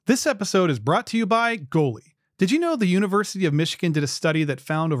This episode is brought to you by Goalie. Did you know the University of Michigan did a study that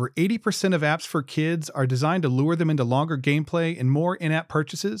found over 80% of apps for kids are designed to lure them into longer gameplay and more in-app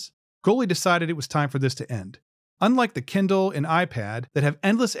purchases? Goalie decided it was time for this to end. Unlike the Kindle and iPad that have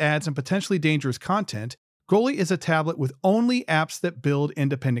endless ads and potentially dangerous content, Goalie is a tablet with only apps that build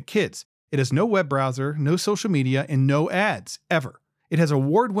independent kids. It has no web browser, no social media, and no ads, ever. It has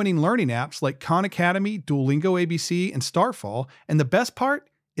award-winning learning apps like Khan Academy, Duolingo ABC, and Starfall, and the best part?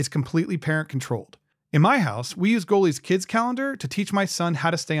 It's completely parent-controlled. In my house, we use Goalie's Kids Calendar to teach my son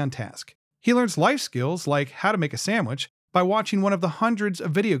how to stay on task. He learns life skills like how to make a sandwich by watching one of the hundreds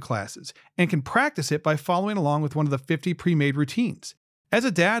of video classes, and can practice it by following along with one of the 50 pre-made routines. As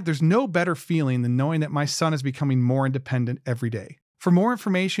a dad, there's no better feeling than knowing that my son is becoming more independent every day. For more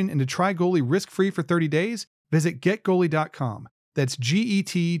information and to try Goalie risk-free for 30 days, visit getgoalie.com. That's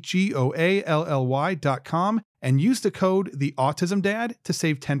GETGOALLY.com and use the code TheAutismDad to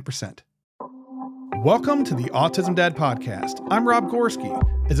save 10%. Welcome to the Autism Dad Podcast. I'm Rob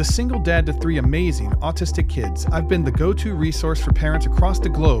Gorski. As a single dad to 3 amazing autistic kids, I've been the go-to resource for parents across the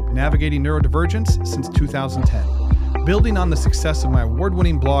globe navigating neurodivergence since 2010. Building on the success of my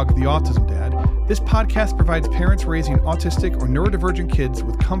award-winning blog, The Autism Dad, this podcast provides parents raising autistic or neurodivergent kids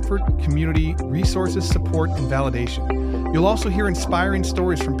with comfort, community, resources, support, and validation. You'll also hear inspiring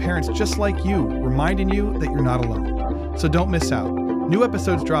stories from parents just like you, reminding you that you're not alone. So don't miss out. New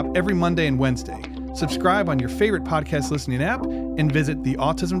episodes drop every Monday and Wednesday. Subscribe on your favorite podcast listening app and visit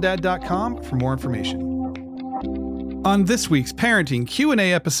theautismdad.com for more information. On this week's parenting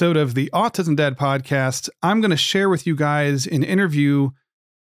Q&A episode of the Autism Dad Podcast, I'm going to share with you guys an interview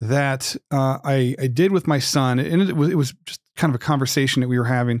that I did with my son, and it was just kind of a conversation that we were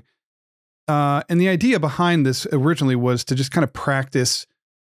having. And the idea behind this originally was to just kind of practice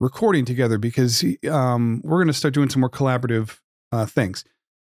recording together because we're going to start doing some more collaborative things.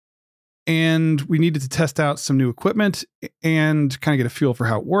 And we needed to test out some new equipment and kind of get a feel for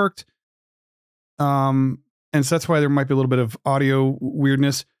how it worked. And so that's why there might be a little bit of audio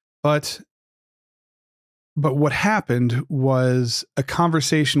weirdness. But what happened was a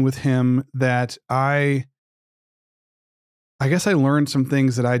conversation with him that I guess I learned some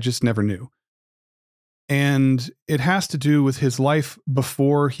things that I just never knew. And it has to do with his life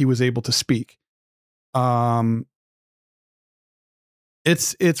before he was able to speak.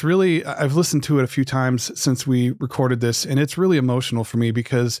 It's really, I've listened to it a few times since we recorded this, and it's really emotional for me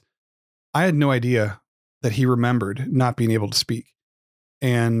because I had no idea that he remembered not being able to speak.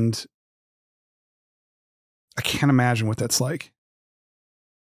 And I can't imagine what that's like.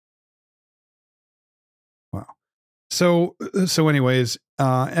 Wow. So anyways,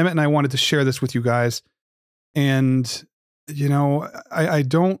 Emmett and I wanted to share this with you guys. And, you know, I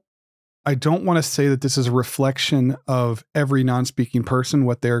don't want to say that this is a reflection of every non-speaking person,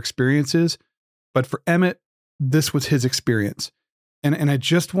 what their experience is, but for Emmett, this was his experience. And I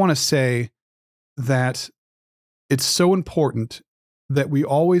just want to say that it's so important that we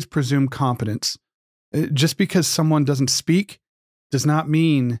always presume competence. Just because someone doesn't speak does not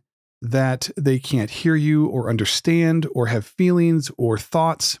mean that they can't hear you or understand or have feelings or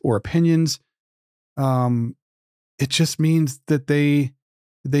thoughts or opinions. It just means that they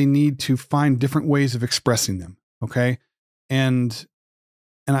need to find different ways of expressing them. Okay. And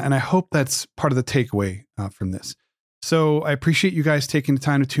I hope that's part of the takeaway from this. So I appreciate you guys taking the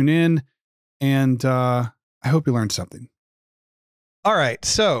time to tune in, and I hope you learned something. All right.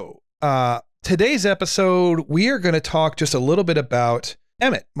 So today's episode, we are going to talk just a little bit about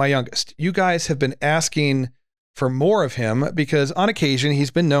Emmett, my youngest. You guys have been asking for more of him because on occasion he's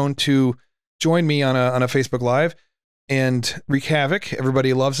been known to join me on a Facebook Live and wreak havoc.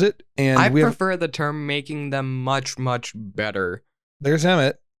 Everybody loves it. And I prefer the term making them much, much better. There's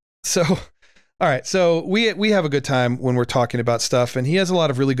Emmett. So, all right. So we have a good time when we're talking about stuff, and he has a lot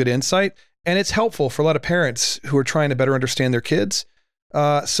of really good insight, and it's helpful for a lot of parents who are trying to better understand their kids.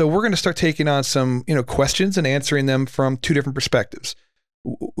 So we're going to start taking on some, questions and answering them from 2 different perspectives.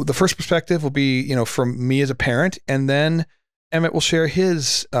 The first perspective will be, from me as a parent, and then Emmett will share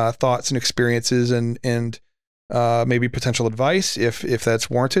his thoughts and experiences and maybe potential advice if that's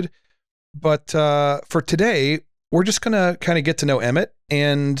warranted. But for today, we're just going to kind of get to know Emmett,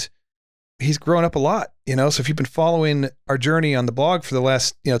 and he's grown up a lot, so if you've been following our journey on the blog for the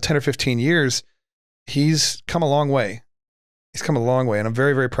last, 10 or 15 years, he's come a long way. He's come a long way, and I'm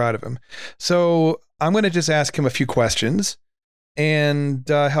very, very proud of him. So I'm going to just ask him a few questions and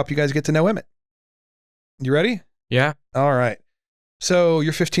help you guys get to know Emmett. You ready? Yeah. All right. So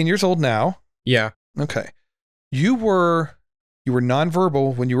you're 15 years old now. Yeah. Okay. You were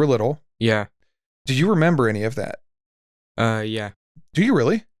nonverbal when you were little. Yeah. Do you remember any of that? Yeah. Do you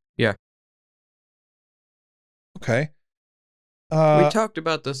really? Yeah. Okay. We talked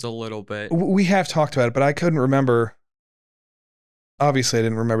about this a little bit. We have talked about it, but I couldn't remember. Obviously, I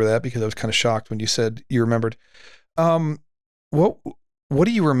didn't remember that because I was kind of shocked when you said you remembered. What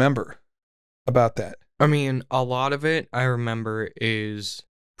do you remember about that? I mean, a lot of it I remember is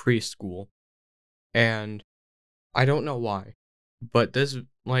preschool. And I don't know why, but this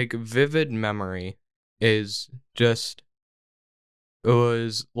like vivid memory is just it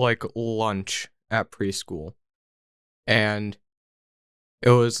was like lunch at preschool. And it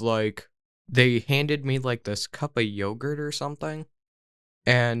was like they handed me like this cup of yogurt or something.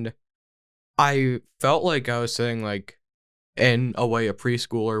 And I felt like I was sitting like in a way a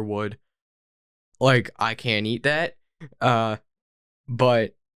preschooler would. Like, I can't eat that.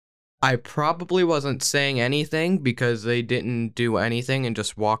 But I probably wasn't saying anything because they didn't do anything and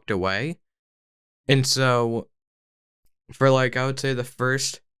just walked away. And so, for like, I would say the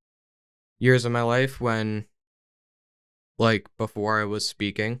first years of my life when, like, before I was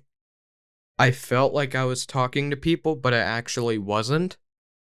speaking, I felt like I was talking to people, but I actually wasn't.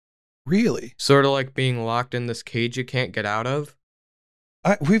 Really? Sort of like being locked in this cage you can't get out of.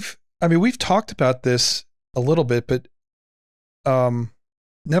 We've talked about this a little bit, but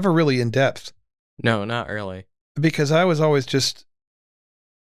never really in depth. No, not really. Because I was always just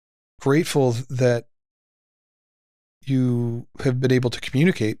grateful that you have been able to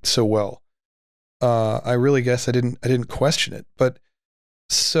communicate so well. I really guess I didn't question it, but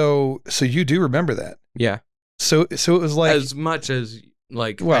so you do remember that. Yeah. So it was like as much as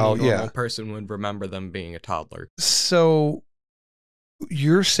like any normal person would remember them being a toddler. So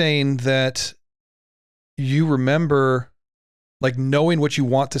you're saying that you remember like knowing what you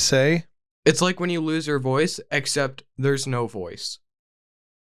want to say? It's like when you lose your voice, except there's no voice.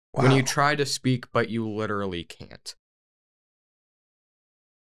 Wow. When you try to speak, but you literally can't.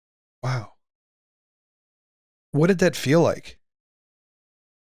 Wow. What did that feel like?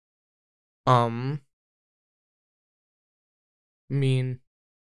 I mean,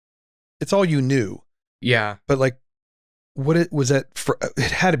 it's all you knew. Yeah. But like, what was that?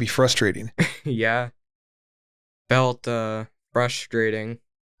 It had to be frustrating. Yeah. Felt frustrating.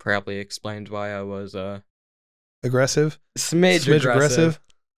 Probably explains why I was aggressive. Smidge aggressive.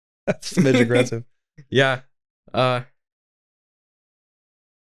 Smidge aggressive. Yeah. I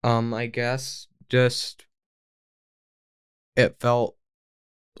guess just it felt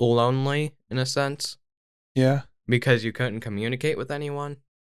lonely in a sense. Yeah. Because you couldn't communicate with anyone.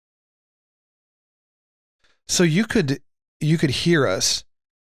 So you could hear us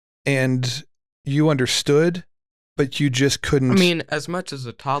and you understood, but you just couldn't. I mean, as much as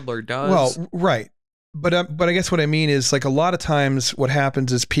a toddler does. Well, right. But I guess what I mean is like a lot of times what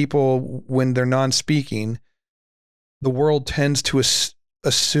happens is people, when they're non-speaking, the world tends to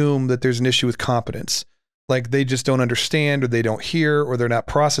assume that there's an issue with competence. Like they just don't understand or they don't hear or they're not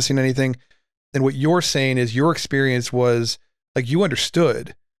processing anything. And what you're saying is your experience was like you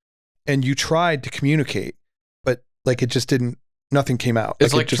understood and you tried to communicate, but like it just didn't, nothing came out.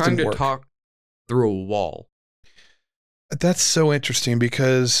 It's like it just trying didn't to work. Talk through a wall. That's so interesting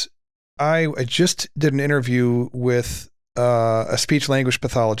because I just did an interview with a speech language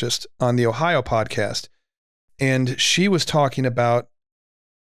pathologist on the Ohio podcast, and she was talking about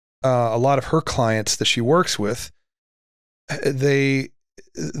a lot of her clients that she works with.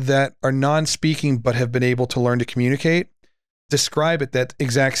 That are non-speaking but have been able to learn to communicate, describe it that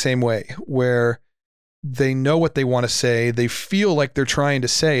exact same way, where they know what they want to say, they feel like they're trying to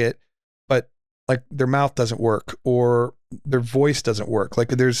say it, but like their mouth doesn't work or their voice doesn't work. Like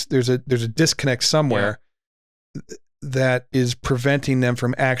there's a disconnect somewhere that is preventing them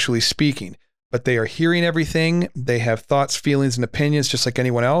from actually speaking, but they are hearing everything. They have thoughts, feelings, and opinions just like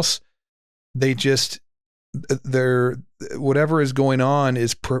anyone else. They just whatever is going on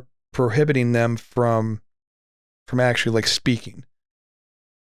is prohibiting them from actually like speaking.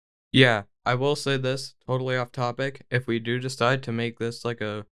 Yeah, I will say this, totally off topic. If we do decide to make this like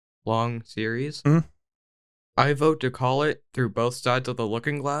a long series, I vote to call it Through Both Sides of the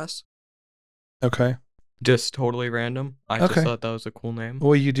Looking Glass. Okay. Just totally random. I just thought that was a cool name.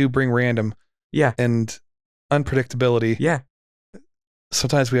 Well, you do bring random. Yeah. And unpredictability. Yeah.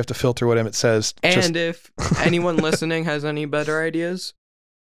 Sometimes we have to filter what Emmett says. And if anyone listening has any better ideas,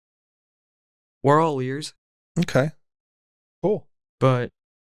 we're all ears. Okay. Cool. But,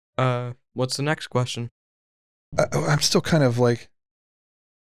 what's the next question? I'm still kind of like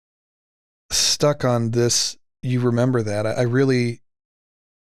stuck on this. You remember that. I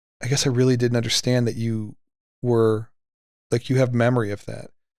guess I really didn't understand that you were like, you have memory of that.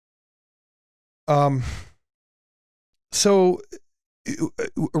 So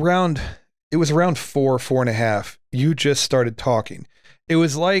around, it was around 4.5, you just started talking. It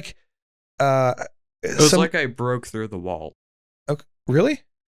was like, it was like I broke through the wall. Okay, really?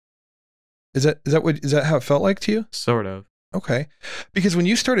 Is that how it felt like to you? Sort of. Okay. Because when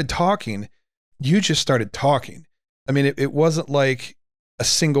you started talking, you just started talking. I mean, it wasn't like a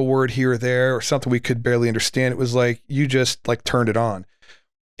single word here or there or something we could barely understand. It was like you just like turned it on.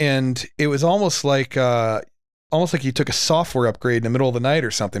 And it was almost like you took a software upgrade in the middle of the night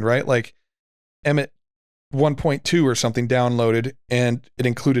or something, right? Like Emmett 1.2 or something downloaded and it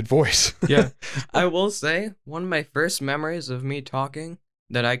included voice. Yeah. I will say one of my first memories of me talking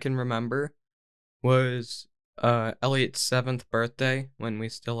that I can remember was Elliot's 7th birthday when we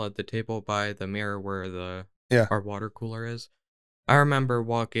still had the table by the mirror where our water cooler is. I remember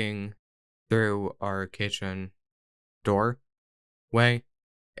walking through our kitchen doorway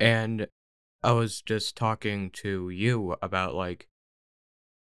and I was just talking to you about like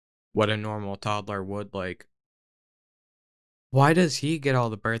what a normal toddler would like. Why does he get all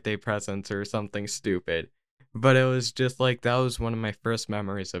the birthday presents or something stupid? But it was just like that was one of my first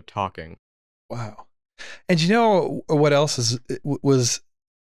memories of talking. Wow. And you know what else was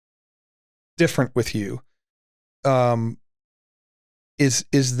different with you?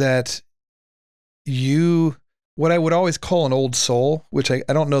 Is that you, what I would always call an old soul, which I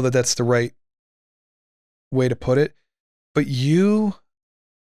don't know that that's the right way to put it, but you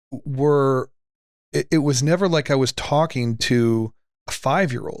were, it was never like I was talking to a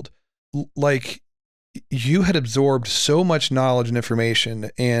 5-year-old. Like you had absorbed so much knowledge and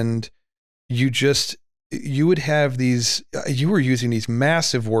information and you would have these, you were using these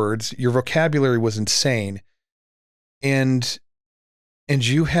massive words. Your vocabulary was insane. And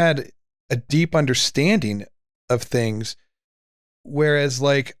you had a deep understanding of things. Whereas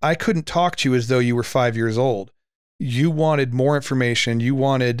like, I couldn't talk to you as though you were 5 years old. You wanted more information. You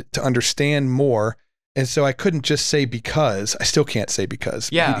wanted to understand more. And so I couldn't just say because. I still can't say because.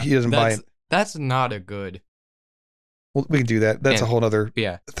 Yeah. He doesn't buy it. That's not a good. Well, we can do that. That's a whole other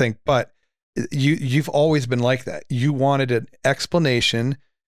thing. But you've always been like that. You wanted an explanation.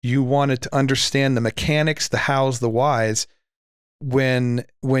 You wanted to understand the mechanics, the hows, the whys when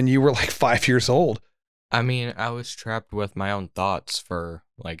you were like 5 years old. I mean, I was trapped with my own thoughts for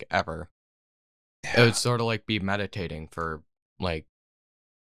like ever. Yeah. It would sort of like be meditating for like,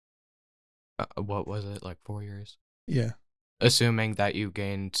 what was it, like 4 years? Yeah. Assuming that you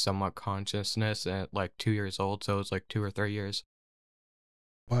gained somewhat consciousness at like 2 years old, so it was like 2 or 3 years.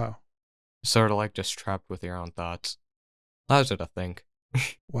 Wow. Sort of like just trapped with your own thoughts. Allows you to think.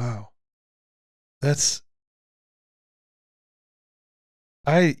 Wow. That's,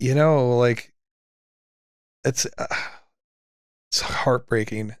 like, it's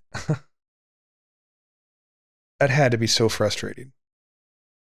heartbreaking. That had to be so frustrating.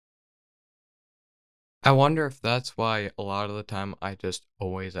 I wonder if that's why a lot of the time I just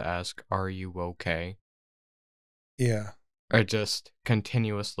always ask, are you okay? Yeah. Or just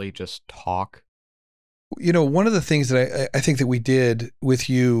continuously just talk. You know, one of the things that I think that we did with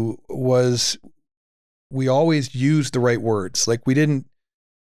you was we always used the right words. Like we didn't,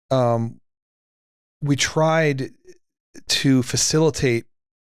 we tried to facilitate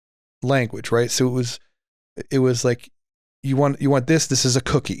language, right? So it was like, you want this is a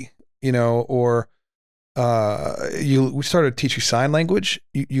cookie, or we started to teach you sign language.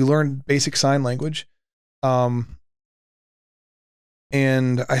 You learned basic sign language.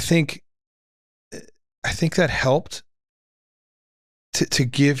 And I think that helped to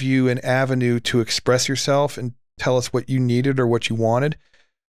give you an avenue to express yourself and tell us what you needed or what you wanted.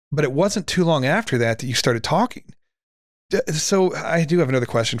 But it wasn't too long after that you started talking. So I do have another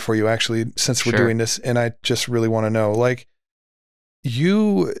question for you, actually, since we're doing this, and I just really want to know, like,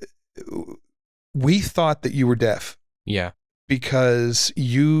 we thought that you were deaf. Yeah. Because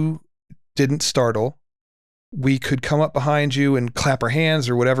you didn't startle. We could come up behind you and clap our hands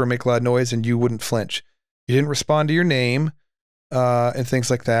or whatever, make a loud noise, and you wouldn't flinch. You didn't respond to your name and things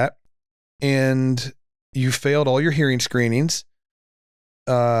like that. And you failed all your hearing screenings.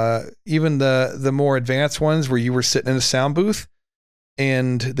 Even the more advanced ones where you were sitting in a sound booth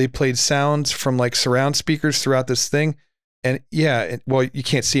and they played sounds from like surround speakers throughout this thing. And well, you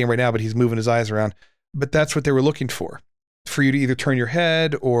can't see him right now, but he's moving his eyes around. But that's what they were looking for you to either turn your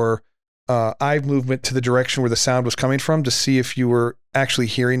head or eye movement to the direction where the sound was coming from to see if you were actually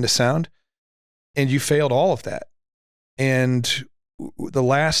hearing the sound. And you failed all of that. And the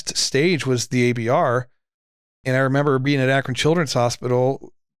last stage was the ABR. And I remember being at Akron Children's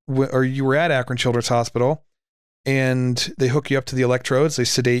Hospital, or you were at Akron Children's Hospital, and they hook you up to the electrodes, they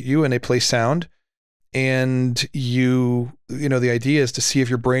sedate you, and they play sound. and the idea is to see if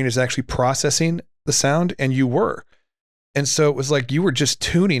your brain is actually processing the sound, and you were. And so it was like you were just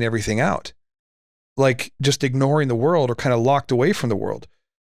tuning everything out, like just ignoring the world or kind of locked away from the world.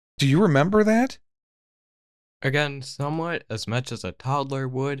 Do you remember that? Again, somewhat as much as a toddler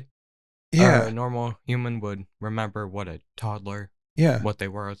would. Yeah. Or a normal human would remember what they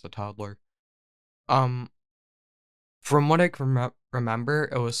were as a toddler. From what I can remember,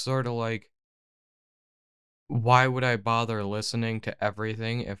 it was sort of like, why would I bother listening to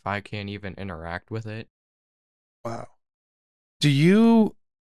everything if I can't even interact with it? Wow. Do you,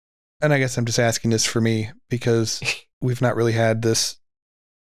 and I guess I'm just asking this for me because we've not really had this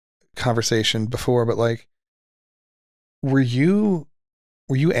conversation before, but like, were you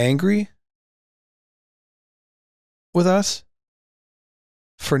angry with us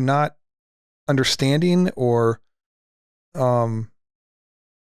for not understanding or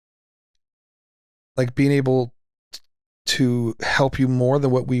like being able to help you more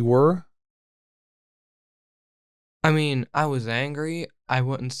than what we were? I mean, I was angry. I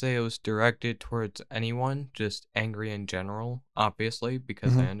wouldn't say it was directed towards anyone, just angry in general, obviously,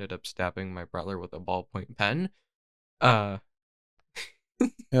 because I ended up stabbing my brother with a ballpoint pen. Oh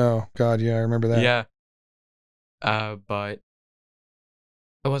God, yeah, I remember that. Yeah. But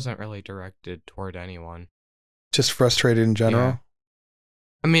it wasn't really directed toward anyone. Just frustrated in general? Yeah.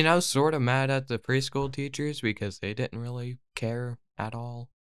 I mean, I was sort of mad at the preschool teachers because they didn't really care at all.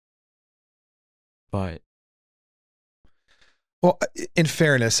 But well, in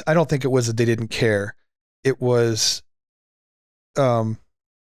fairness, I don't think it was that they didn't care. It was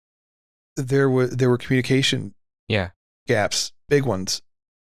there were communication gaps, big ones,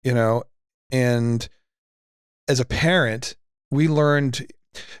 and as a parent, we learned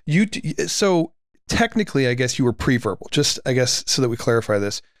so technically, I guess you were pre-verbal, just, I guess, so that we clarify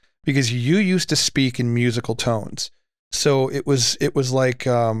this, because you used to speak in musical tones. So it was like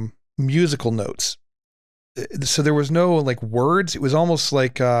musical notes. So there was no like words. It was almost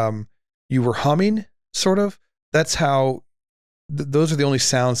like you were humming, sort of. That's how, those are the only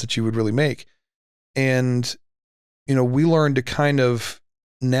sounds that you would really make. And, we learned to kind of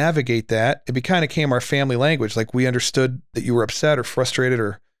navigate that. It kind of became our family language. Like we understood that you were upset or frustrated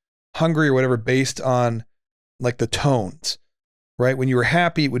or hungry or whatever based on like the tones, right? When you were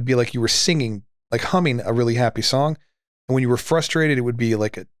happy, it would be like you were singing, like humming a really happy song. And when you were frustrated, it would be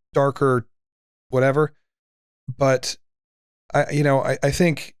like a darker whatever. But I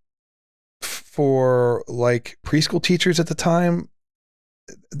think for like preschool teachers at the time,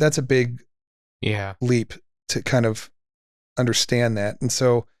 that's a big leap to kind of understand that. And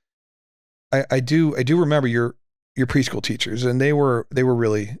so I do remember your preschool teachers, and they were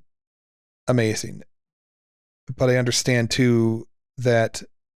really amazing. But I understand too that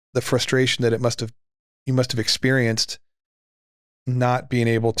the frustration that you must have experienced not being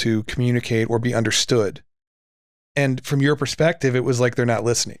able to communicate or be understood. And from your perspective, it was like they're not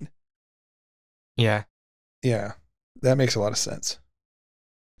listening. Yeah. Yeah. That makes a lot of sense.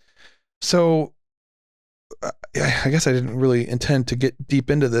 So I guess I didn't really intend to get deep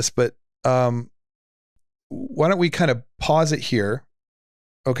into this, but why don't we kind of pause it here,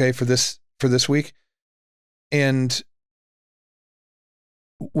 okay, for this week, and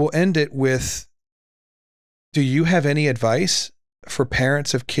we'll end it with, do you have any advice for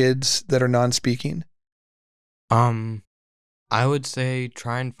parents of kids that are non-speaking? I would say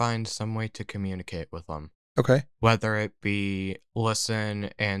try and find some way to communicate with them. Okay. Whether it be listen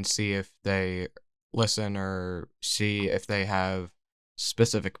and see if they listen, or see if they have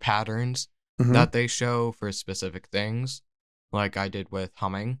specific patterns that they show for specific things, like I did with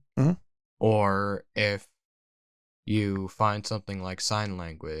humming, or if you find something like sign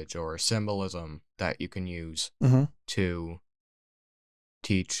language or symbolism that you can use to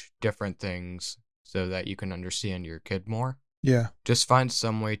teach different things so that you can understand your kid more. Yeah. Just find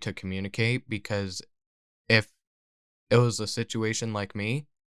some way to communicate, because if it was a situation like me,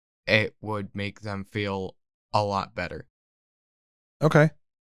 it would make them feel a lot better. Okay.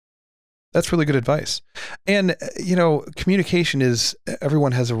 That's really good advice. And, communication is,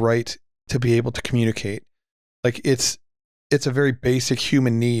 everyone has a right to be able to communicate. Like it's a very basic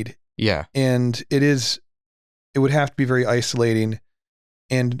human need. Yeah. And it would have to be very isolating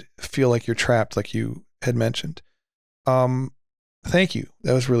and feel like you're trapped, like you had mentioned. Thank you.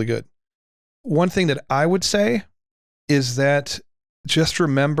 That was really good. One thing that I would say is that just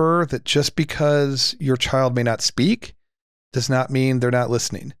remember that just because your child may not speak does not mean they're not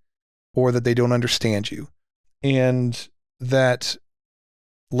listening or that they don't understand you. And that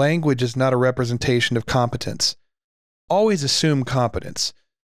language is not a representation of competence. Always assume competence.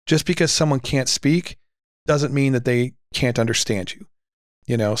 Just because someone can't speak doesn't mean that they can't understand you.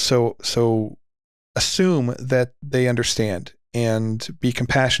 So assume that they understand and be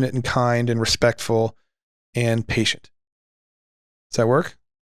compassionate and kind and respectful and patient. Does that work?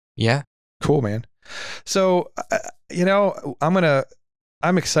 Yeah. Cool, man. So,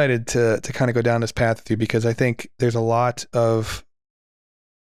 I'm excited to kind of go down this path with you, because I think there's a lot of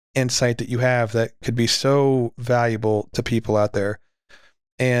insight that you have that could be so valuable to people out there.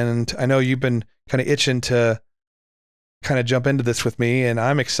 And I know you've been kind of itching to kind of jump into this with me, and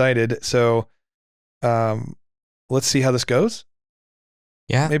I'm excited. So, let's see how this goes.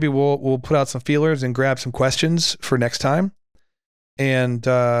 Yeah. Maybe we'll put out some feelers and grab some questions for next time, and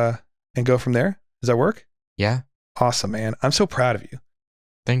go from there. Does that work? Yeah. Awesome, man. I'm so proud of you.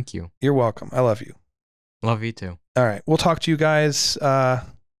 Thank you. You're welcome. I love you. Love you too. All right. We'll talk to you guys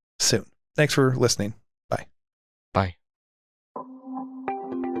soon. Thanks for listening. Bye. Bye.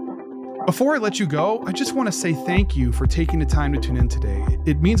 Before I let you go, I just want to say thank you for taking the time to tune in today.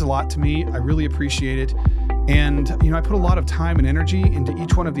 It means a lot to me. I really appreciate it. And, I put a lot of time and energy into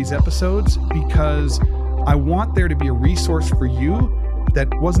each one of these episodes because I want there to be a resource for you that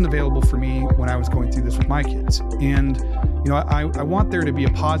wasn't available for me when I was going through this with my kids. And, I want there to be a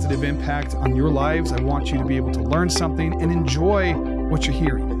positive impact on your lives. I want you to be able to learn something and enjoy what you're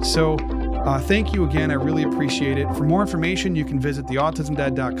hearing. So thank you again. I really appreciate it. For more information, you can visit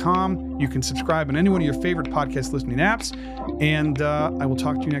theautismdad.com. You can subscribe on any one of your favorite podcast listening apps. And I will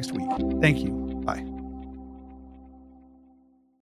talk to you next week. Thank you.